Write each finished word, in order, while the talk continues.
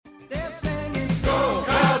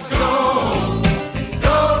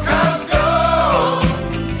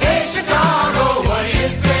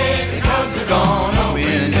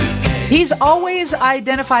always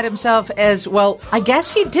identified himself as, well, I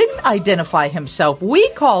guess he didn't identify himself. We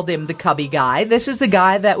called him the Cubby guy. This is the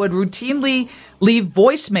guy that would routinely leave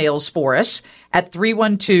voicemails for us at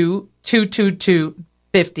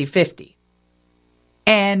 312-222-5050.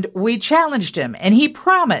 And we challenged him, and he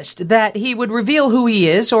promised that he would reveal who he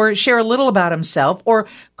is or share a little about himself or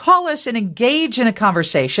call us and engage in a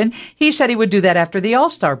conversation. He said he would do that after the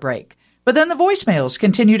All-Star break. But then the voicemails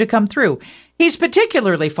continue to come through. He's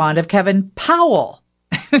particularly fond of Kevin Powell.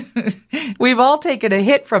 We've all taken a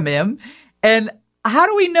hit from him. And how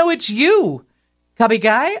do we know it's you, Cubby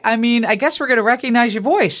Guy? I mean, I guess we're going to recognize your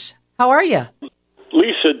voice. How are you?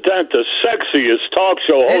 Lisa Dent, the sexiest talk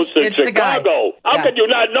show host in Chicago. How could you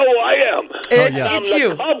not know who I am? It's I'm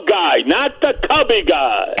you. the Cub guy, not the Cubby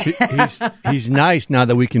guy. He's nice now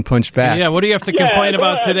that we can punch back. Yeah, what do you have to complain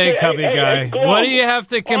about today, Cubby guy? What do you have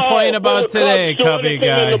to complain about today, Cubby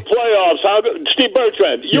guy? In the playoffs, Steve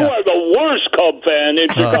Bertrand, you are the worst Cub fan in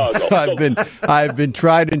Chicago. I've been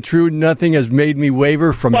tried and true. Nothing has made me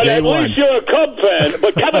waver from day one. At least you're a Cub fan.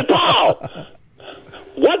 But Kevin Powell,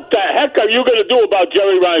 what the heck are you going to do about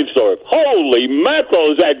Jerry Reinsdorf? Holy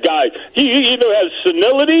mackerel, is that guy. He either has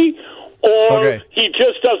senility or he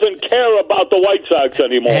just doesn't care about the White Sox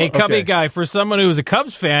anymore. Hey, Cubby guy, for someone who is a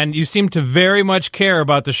Cubs fan, you seem to very much care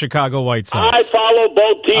about the Chicago White Sox. I follow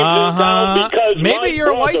both teams in town because maybe you're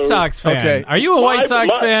a White Sox fan. Okay. Are you a White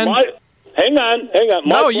Sox fan? Hang on.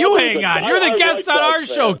 No, you hang on. You're the guest on our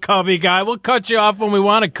show, Cubby guy. We'll cut you off when we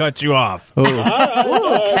want to cut you off. Ooh,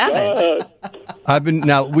 Kevin.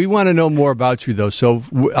 We want to know more about you, though. So,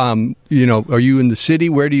 are you in the city?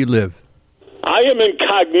 Where do you live? I am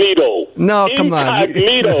incognito. No, come on.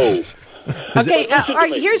 Incognito. Okay,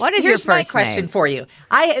 here's my first question name? for you.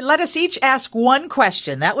 Let us each ask one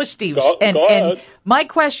question. That was Steve's. Go and ahead. My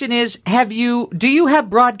question is, do you have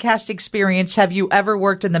broadcast experience? Have you ever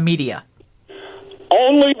worked in the media?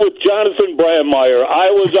 Only with Jonathan Brandmeier.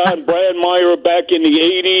 I was on Brandmeier back in the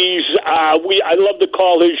 80s. I love to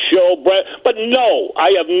call his show, but no,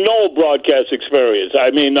 I have no broadcast experience.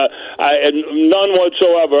 I mean, none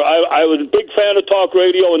whatsoever. I was a big fan of talk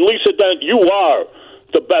radio, and Lisa Dent, you are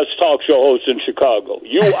the best talk show host in Chicago.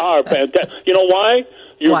 You are fantastic. You know why?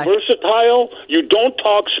 You're versatile. You don't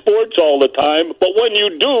talk sports all the time, but when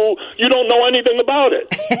you do, you don't know anything about it.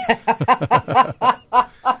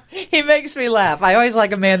 He makes me laugh. I always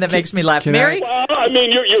like a man that makes me laugh. Mary? Well, I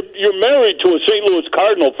mean, you're married to a St. Louis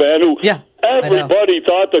Cardinal fan who everybody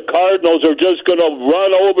thought the Cardinals are just going to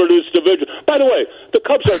run over this division. By the way, the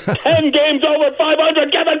Cubs are 10 games over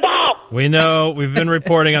 500. Kevin Powell! We know. We've been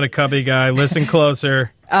reporting on a Cubby guy. Listen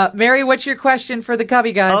closer. Mary, what's your question for the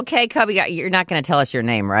Cubby guy? Okay, Cubby guy, you're not going to tell us your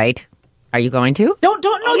name, right? Are you going to?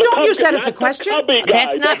 Don't use that as a question.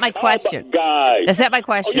 That's not my question. That's not my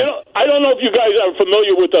question. I don't know if you guys are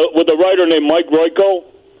familiar with a writer named Mike Royko.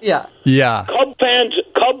 Yeah. Cub fans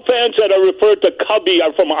that are referred to Cubby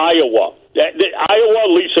are from Iowa. Iowa,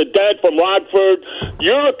 Lisa Dent from Rockford.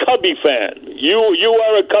 You're a Cubby fan. You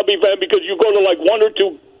are a Cubby fan because you go to like one or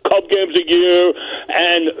two Cub games a year,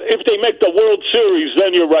 and if they make the World Series,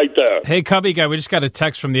 then you're right there. Hey, Cubby guy, we just got a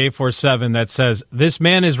text from the 847 that says, this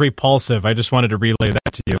man is repulsive. I just wanted to relay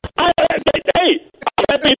that to you. I'm happy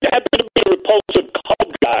to be a repulsive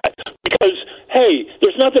Cub guy because, hey,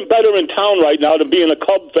 there's nothing better in town right now than being a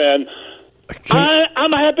Cub fan.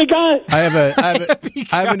 I'm a happy guy. I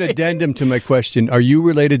have an addendum to my question. Are you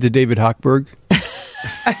related to David Hochberg?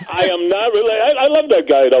 I am not really. I love that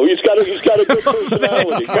guy though. He's got a good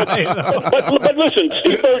personality. but listen,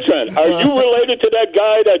 Steve Bertrand, are you related to that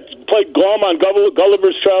guy that played Glum on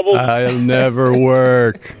Gulliver's Travels? I'll never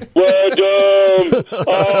work. We're doomed.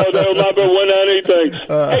 They'll never win anything.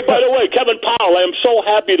 Hey, by the way, Kevin Powell, I am so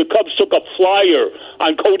happy the Cubs took a flyer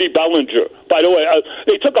on Cody Bellinger. By the way,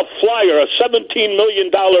 they took a flyer, a $17 million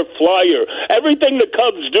flyer. Everything the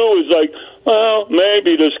Cubs do is like, well,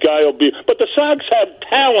 maybe this guy will be. But the Sox have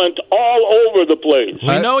talent all over the place.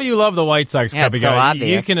 We know you love the White Sox, Cubby so guy. obvious.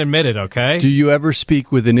 You can admit it, okay? Do you ever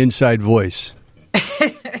speak with an inside voice?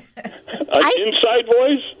 Inside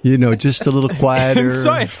voice? Just a little quieter.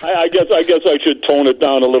 Inside. I guess I should tone it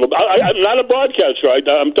down a little bit. I'm not a broadcaster.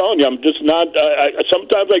 I'm telling you, I'm just not.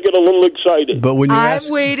 Sometimes I get a little excited. But when you I'm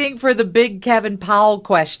waiting for the big Kevin Powell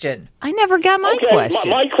question. I never got my Okay, question.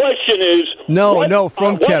 my question is...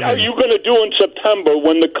 from what Kevin. What are you going to do in September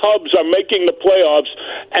when the Cubs are making the playoffs?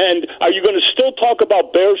 And are you going to still talk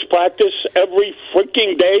about Bears practice every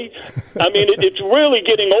freaking day? I mean, it's really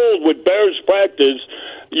getting old with Bears practice.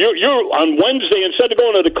 You're on Wednesday, instead of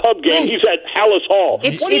going to the Cub game, he's at Hallis Hall. What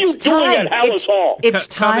are you doing at Hallis Hall? It's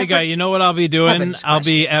time. Cubby guy, you know what I'll be doing? I'll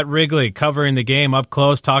be at Wrigley covering the game up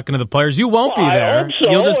close, talking to the players. You won't be there. I hope so.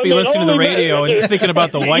 You'll just be listening to the radio and thinking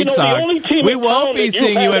about the White Sox. We won't be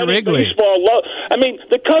seeing you at Wrigley. I mean,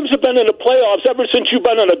 the Cubs have been in the playoffs ever since you've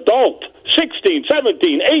been an adult. 16,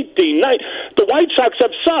 17, 18, 19. The White Sox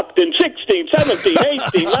have sucked in 16, 17,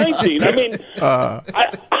 18, 19. I mean,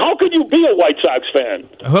 how could you be a White Sox fan?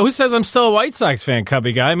 Well, who says I'm still a White Sox fan,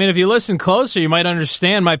 Cubby guy? I mean, if you listen closer, you might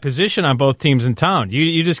understand my position on both teams in town.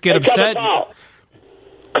 You just get upset.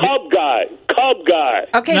 Cub guy.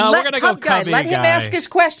 Okay, no, let we're gonna Cub go guy. Cubby Let him guy. ask his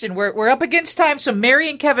question. We're up against time, so Mary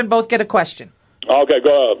and Kevin both get a question. Okay,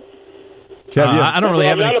 go ahead. I don't really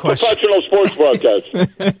have any questions. I'm not a professional sports broadcaster.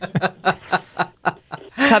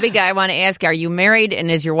 Cubby guy, I want to ask, are you married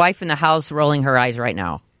and is your wife in the house rolling her eyes right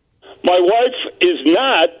now? My wife is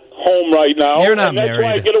not home right now. You're not and that's married.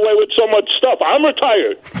 why I get away with so much stuff. I'm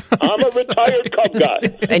retired. I'm a retired Cub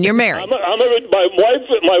guy. And you're married. My wife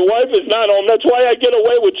is not home. That's why I get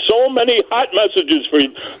away with so many hot messages for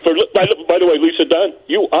you. By the way, Lisa Dunn,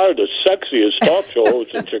 you are the sexiest talk show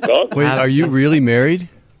host in Chicago. Wait, are you really married?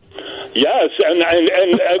 Yes, and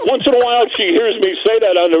once in a while she hears me say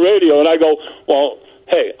that on the radio, and I go, well,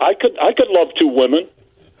 hey, I could love two women.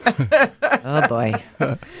 Oh, boy.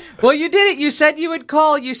 Well, you did it. You said you would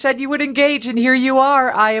call. You said you would engage, and here you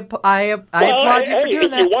are. I applaud you for doing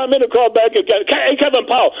if that. you want me to call back again, hey, Kevin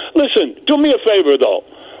Powell, listen, do me a favor, though.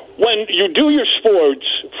 When you do your sports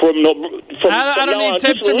I don't need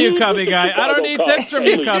tips from you, Cubby guy. I don't need tips from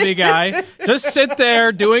you, Cubby guy. Just sit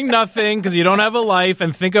there doing nothing because you don't have a life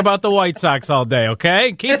and think about the White Sox all day,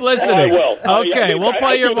 okay? Keep listening. I will. Okay, we'll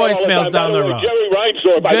play your voicemails down the road. Jerry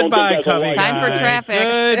Reinsdorf, Goodbye, Cubby guy. Time for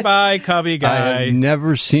traffic. Goodbye, Cubby guy. I've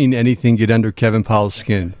never seen anything get under Kevin Powell's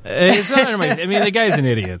skin. It's not. I mean, the guy's an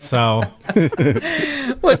idiot, so.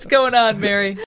 What's going on, Mary?